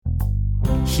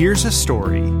Here's a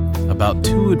story about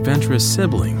two adventurous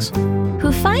siblings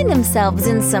who find themselves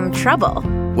in some trouble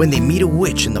when they meet a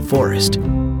witch in the forest.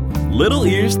 Little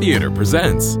Ears Theater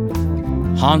presents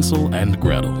Hansel and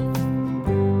Gretel.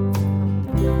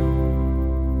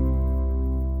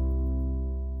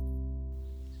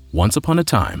 Once upon a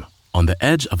time, on the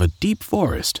edge of a deep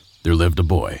forest, there lived a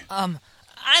boy. I'm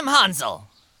Hansel.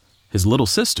 His little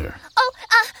sister.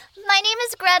 My name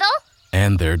is Gretel.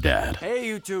 And their dad. Hey,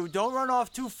 you two, don't run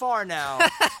off too far now.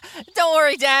 Don't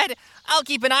worry, Dad. I'll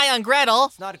keep an eye on Gretel.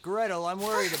 It's not Gretel I'm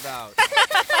worried about.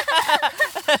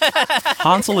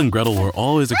 Hansel and Gretel were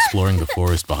always exploring the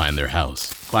forest behind their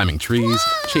house, climbing trees,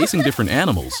 chasing different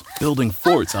animals, building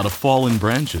forts out of fallen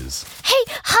branches.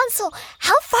 Hey, Hansel,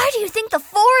 how far do you think the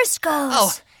forest goes?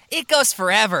 Oh, it goes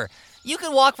forever. You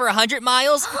can walk for 100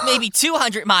 miles, maybe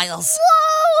 200 miles.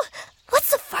 Whoa!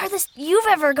 What's the farthest you've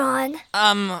ever gone?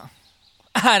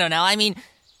 I don't know. I mean,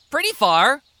 pretty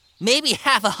far. Maybe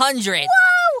half 100.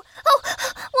 Whoa! Oh,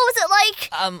 what was it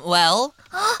like? Well,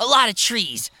 a lot of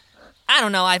trees. I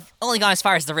don't know. I've only gone as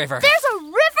far as the river. There's a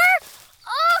river?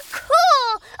 Oh,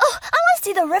 cool! Oh, I want to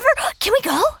see the river. Can we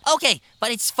go? Okay,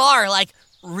 but it's far, like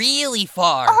really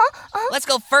far. Let's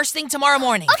go first thing tomorrow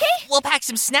morning. Okay. We'll pack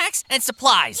some snacks and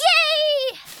supplies.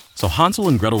 Yay! So Hansel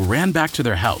and Gretel ran back to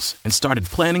their house and started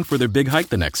planning for their big hike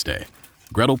the next day.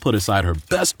 Gretel put aside her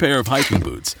best pair of hiking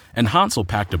boots, and Hansel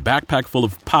packed a backpack full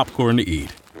of popcorn to eat.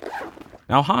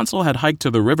 Now, Hansel had hiked to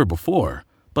the river before,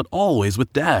 but always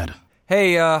with Dad.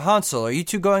 Hey, Hansel, are you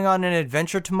two going on an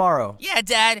adventure tomorrow? Yeah,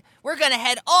 Dad. We're gonna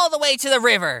head all the way to the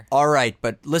river. All right,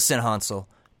 but listen, Hansel.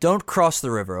 Don't cross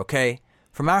the river, okay?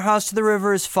 From our house to the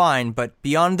river is fine, but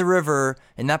beyond the river,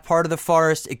 in that part of the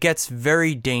forest, it gets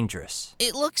very dangerous.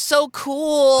 It looks so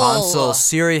cool. Hansel,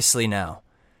 seriously now.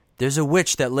 There's a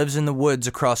witch that lives in the woods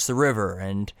across the river,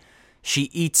 and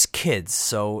she eats kids,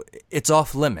 so it's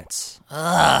off limits.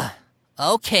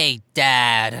 Okay,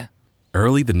 Dad.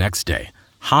 Early the next day,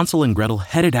 Hansel and Gretel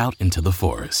headed out into the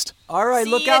forest. All right,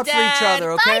 See look ya, out for each Dad.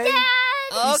 other, okay? Bye, Dad!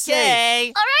 Be Okay.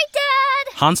 All right,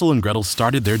 Dad! Hansel and Gretel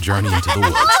started their journey into the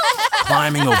woods,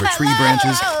 climbing over tree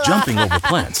branches, jumping over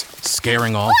plants,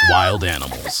 scaring off wild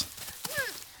animals.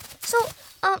 So,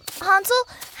 Hansel,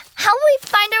 how will we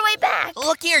find our way back?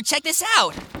 Look here, check this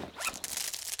out.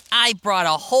 I brought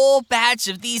a whole batch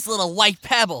of these little white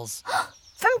pebbles.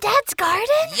 From Dad's garden?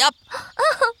 Yup.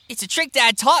 It's a trick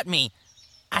Dad taught me.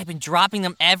 I've been dropping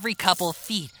them every couple of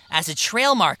feet as a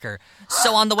trail marker.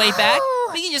 So on the way back,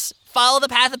 we can just follow the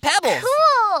path of pebbles.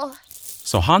 Cool!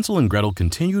 So Hansel and Gretel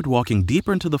continued walking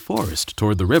deeper into the forest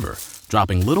toward the river,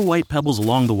 dropping little white pebbles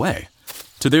along the way.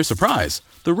 To their surprise,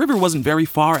 the river wasn't very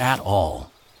far at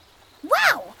all.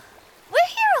 Wow! We're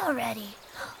here already.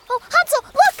 Oh, Hansel,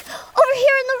 look! Over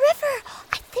here in the river.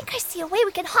 I think I see a way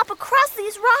we can hop across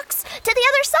these rocks to the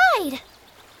other side.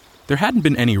 There hadn't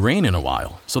been any rain in a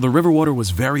while, so the river water was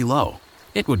very low.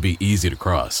 It would be easy to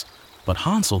cross. But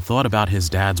Hansel thought about his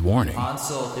dad's warning.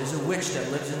 Hansel, there's a witch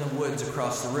that lives in the woods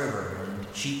across the river, and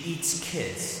she eats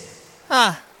kids.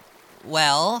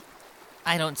 Well,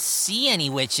 I don't see any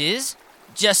witches,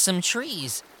 just some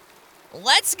trees.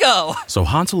 Let's go. So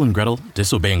Hansel and Gretel,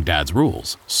 disobeying Dad's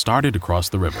rules, started to cross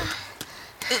the river.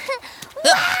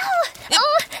 Wow!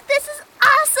 Oh, this is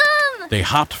awesome! They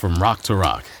hopped from rock to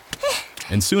rock,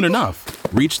 and soon enough,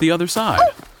 reached the other side.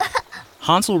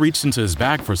 Hansel reached into his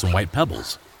bag for some white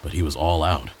pebbles, but he was all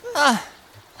out.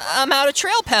 I'm out of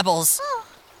trail pebbles.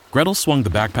 Gretel swung the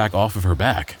backpack off of her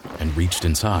back and reached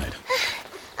inside.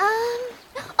 Oh,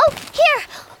 here!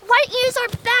 Why don't you use our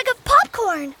bag of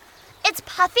popcorn? It's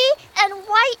puffy and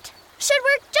white. Should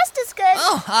work just as good.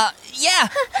 Yeah,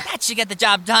 that should get the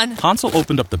job done. Hansel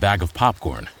opened up the bag of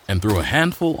popcorn and threw a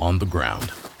handful on the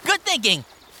ground. Good thinking.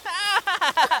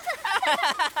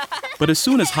 But as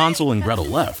soon as Hansel and Gretel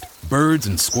left, birds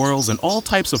and squirrels and all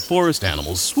types of forest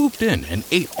animals swooped in and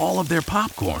ate all of their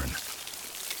popcorn.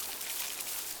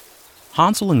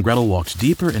 Hansel and Gretel walked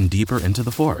deeper and deeper into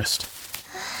the forest.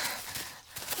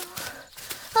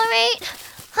 All right,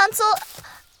 Hansel,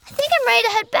 I think I'm ready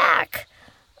to head back.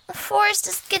 The forest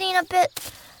is getting a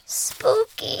bit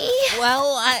spooky.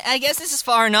 Well, I guess this is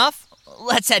far enough.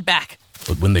 Let's head back.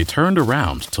 But when they turned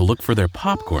around to look for their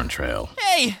popcorn trail...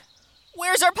 Hey,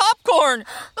 where's our popcorn?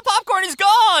 The popcorn is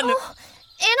gone. Oh,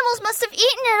 animals must have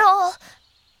eaten it all.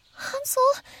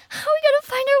 Hansel, how are we going to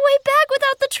find our way back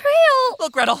without the trail?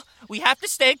 Look, Gretel, we have to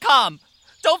stay calm.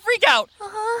 Don't freak out.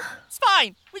 It's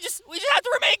fine. We just have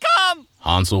to remain calm.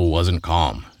 Hansel wasn't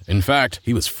calm. In fact,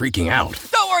 he was freaking out.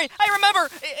 Don't worry, I remember.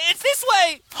 It's this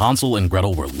way. Hansel and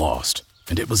Gretel were lost,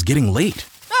 and it was getting late.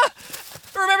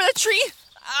 Remember that tree?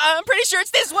 I'm pretty sure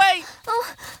it's this way.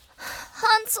 Oh,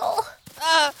 Hansel.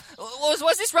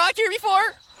 Was this rock here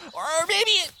before? Or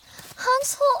maybe it...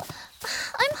 Hansel,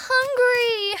 I'm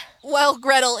hungry. Well,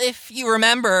 Gretel, if you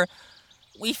remember,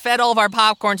 we fed all of our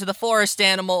popcorn to the forest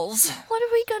animals. What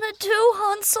are we gonna do,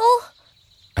 Hansel?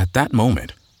 At that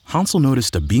moment, Hansel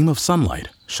noticed a beam of sunlight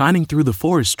shining through the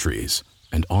forest trees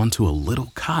and onto a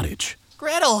little cottage.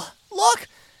 Gretel, look!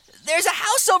 There's a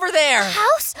house over there!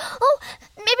 House? Oh,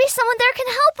 maybe someone there can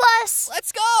help us.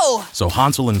 Let's go! So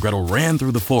Hansel and Gretel ran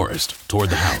through the forest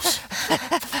toward the house.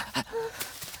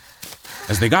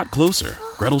 As they got closer,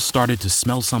 Gretel started to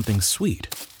smell something sweet.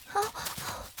 Oh,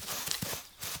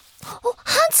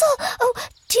 Hansel! Oh,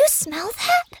 do you smell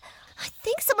that? I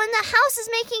think someone in the house is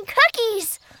making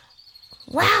cookies.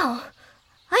 Wow,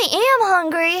 I am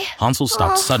hungry. Hansel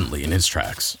stopped suddenly in his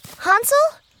tracks.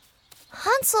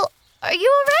 Hansel, are you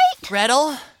all right?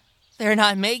 Gretel, they're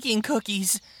not making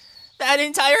cookies. That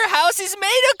entire house is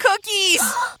made of cookies!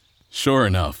 Sure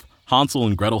enough, Hansel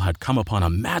and Gretel had come upon a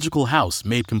magical house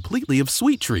made completely of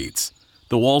sweet treats.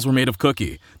 The walls were made of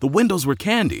cookie, the windows were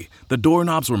candy, the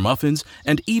doorknobs were muffins,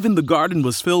 and even the garden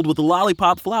was filled with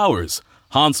lollipop flowers.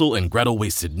 Hansel and Gretel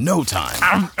wasted no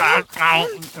time.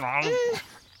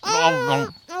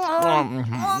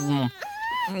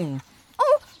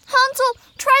 Oh, Hansel,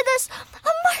 try this. A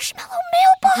marshmallow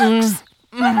mailbox.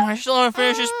 I still haven't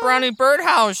finished this brownie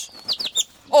birdhouse.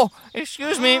 Oh,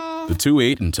 excuse me. The two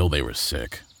ate until they were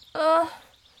sick.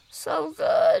 So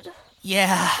good.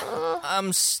 Yeah,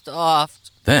 I'm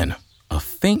stuffed. Then, a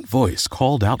faint voice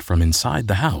called out from inside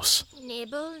the house.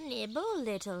 Nibble, nibble,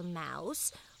 little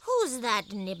mouse. Who's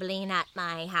that nibbling at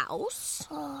my house?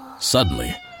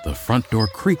 Suddenly, the front door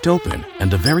creaked open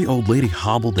and a very old lady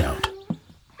hobbled out.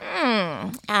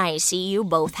 I see you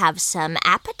both have some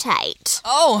appetite.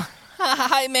 Oh,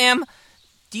 hi, ma'am.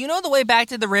 Do you know the way back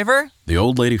to the river? The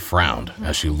old lady frowned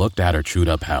as she looked at her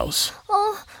chewed-up house.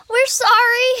 Oh, we're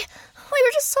sorry. We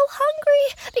were just so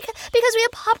hungry because we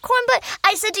had popcorn, but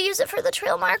I said to use it for the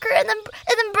trail marker, and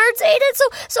then birds ate it,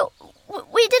 so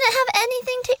we didn't have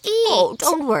anything to eat. Oh,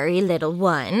 don't worry, little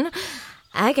one.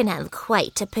 I can have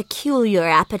quite a peculiar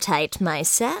appetite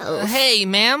myself. Hey,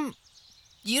 ma'am.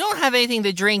 You don't have anything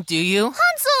to drink, do you?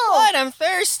 Hansel! What? I'm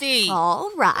thirsty.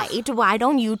 All right, why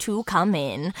don't you two come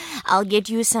in? I'll get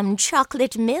you some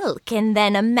chocolate milk and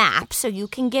then a map so you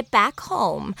can get back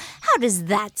home. How does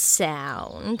that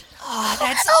sound? Oh,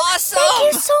 that's awesome.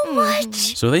 Thank you so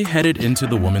much. So they headed into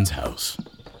the woman's house.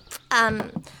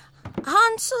 Hansel,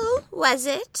 was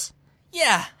it?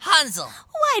 Yeah, Hansel.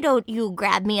 Why don't you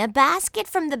grab me a basket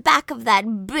from the back of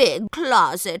that big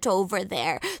closet over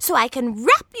there so I can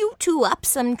wrap you two up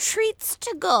some treats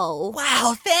to go?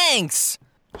 Wow, thanks.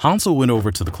 Hansel went over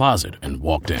to the closet and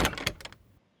walked in.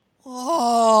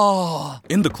 Oh,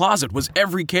 In the closet was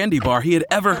every candy bar he had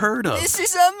ever heard of. this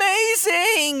is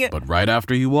amazing. But right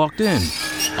after he walked in,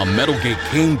 a metal gate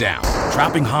came down,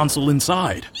 trapping Hansel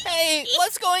inside. Hey,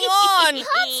 what's going on?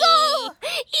 Hansel!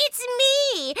 It's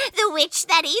me, the witch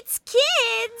that eats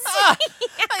kids. Ah,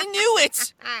 I knew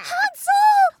it.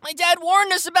 Hansel! My dad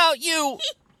warned us about you.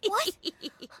 What?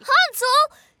 Hansel,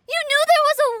 you knew there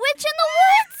was a witch in the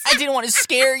woods? I didn't want to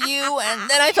scare you, and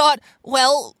then I thought,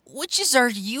 well, witches are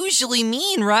usually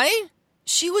mean, right?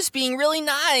 She was being really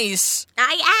nice.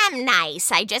 I am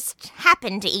nice. I just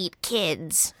happen to eat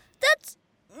kids. That's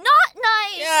not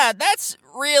nice. Yeah, that's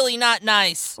really not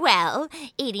nice. Well,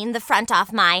 eating the front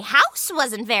off my house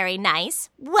wasn't very nice,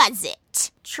 was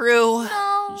it? True.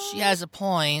 No. She has a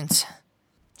point.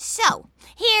 So,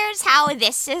 here's how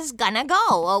this is gonna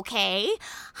go, okay?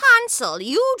 Hansel,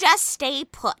 you just stay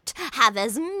put. Have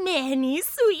as many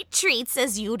sweet treats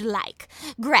as you'd like.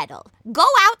 Gretel, go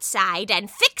outside and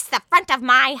fix the front of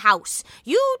my house.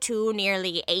 You two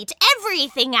nearly ate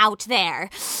everything out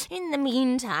there. In the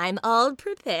meantime, I'll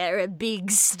prepare a big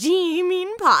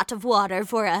steaming pot of water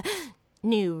for a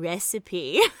new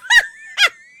recipe.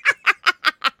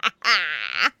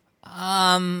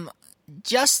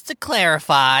 Just to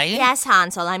clarify. Yes,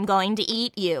 Hansel, I'm going to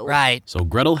eat you. Right. So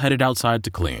Gretel headed outside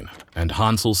to clean, and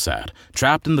Hansel sat,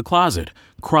 trapped in the closet,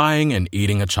 crying and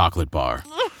eating a chocolate bar.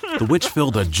 The witch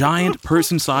filled a giant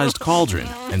person-sized cauldron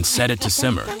and set it to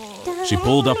simmer. She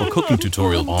pulled up a cooking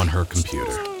tutorial on her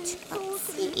computer. Let's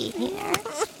see here.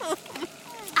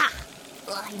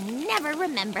 I never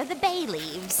remember the bay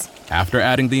leaves. After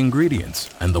adding the ingredients,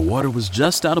 and the water was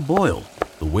just out of boil,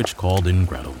 the witch called in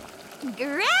Gretel.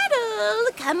 Gretel,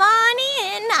 come on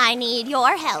in. I need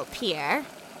your help here.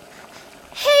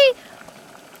 Hey,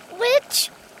 witch,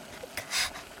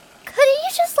 couldn't you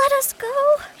just let us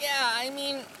go?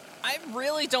 Yeah, I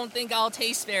really don't think I'll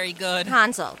taste very good.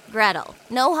 Hansel, Gretel,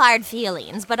 no hard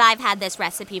feelings, but I've had this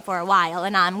recipe for a while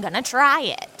and I'm gonna try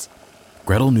it.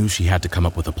 Gretel knew she had to come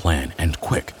up with a plan, and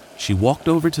quick. She walked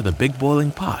over to the big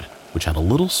boiling pot, which had a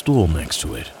little stool next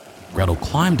to it. Gretel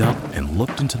climbed up and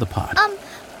looked into the pot.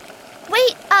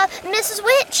 Wait, Mrs.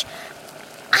 Witch,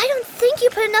 I don't think you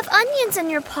put enough onions in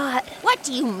your pot. What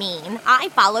do you mean? I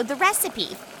followed the recipe.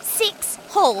 6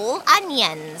 whole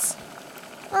onions.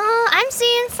 I'm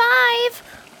seeing 5.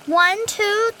 1,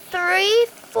 2, 3,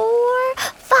 4,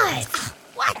 5.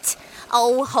 What?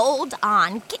 Oh, hold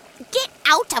on. Get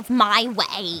out of my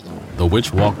way. The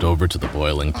witch walked over to the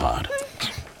boiling pot.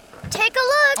 Take a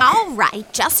look. All right,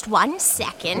 just 1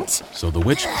 second. So the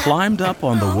witch climbed up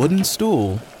on the wooden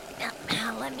stool.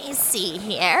 Now, let me see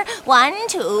here. 1,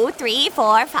 2, 3,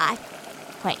 4,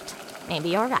 5. Wait, maybe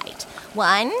you're right.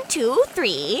 1, 2,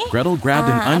 3. Gretel grabbed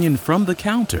an onion from the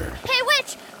counter. Hey,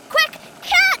 Witch, quick,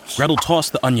 catch! Gretel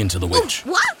tossed the onion to the witch.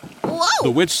 What? Whoa!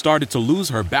 The witch started to lose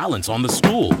her balance on the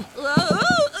stool.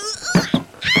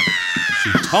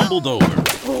 She tumbled over,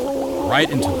 right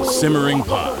into the simmering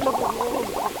pot.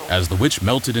 As the witch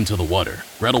melted into the water,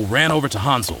 Gretel ran over to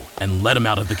Hansel and let him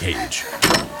out of the cage.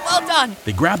 Well done.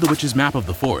 They grabbed the witch's map of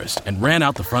the forest and ran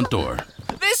out the front door,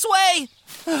 This way.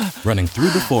 running through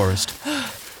the forest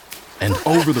and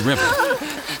over the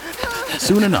river.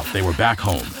 Soon enough, they were back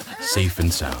home, safe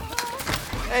and sound.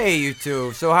 Hey, you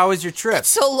two. So how was your trip?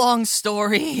 It's a long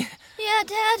story. Yeah,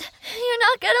 Dad, you're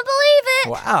not gonna believe it.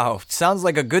 Wow, sounds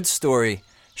like a good story.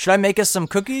 Should I make us some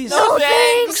cookies? No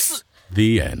thanks.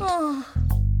 The end.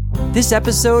 This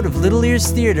episode of Little Ears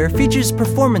Theater features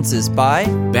performances by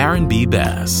Baron B.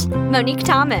 Bass, Monique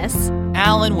Thomas,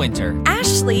 Alan Winter.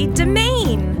 Ashley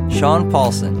Demaine, Sean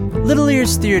Paulson. Little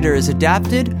Ears Theater is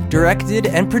adapted, directed,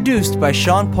 and produced by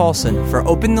Sean Paulson for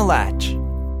Open the Latch.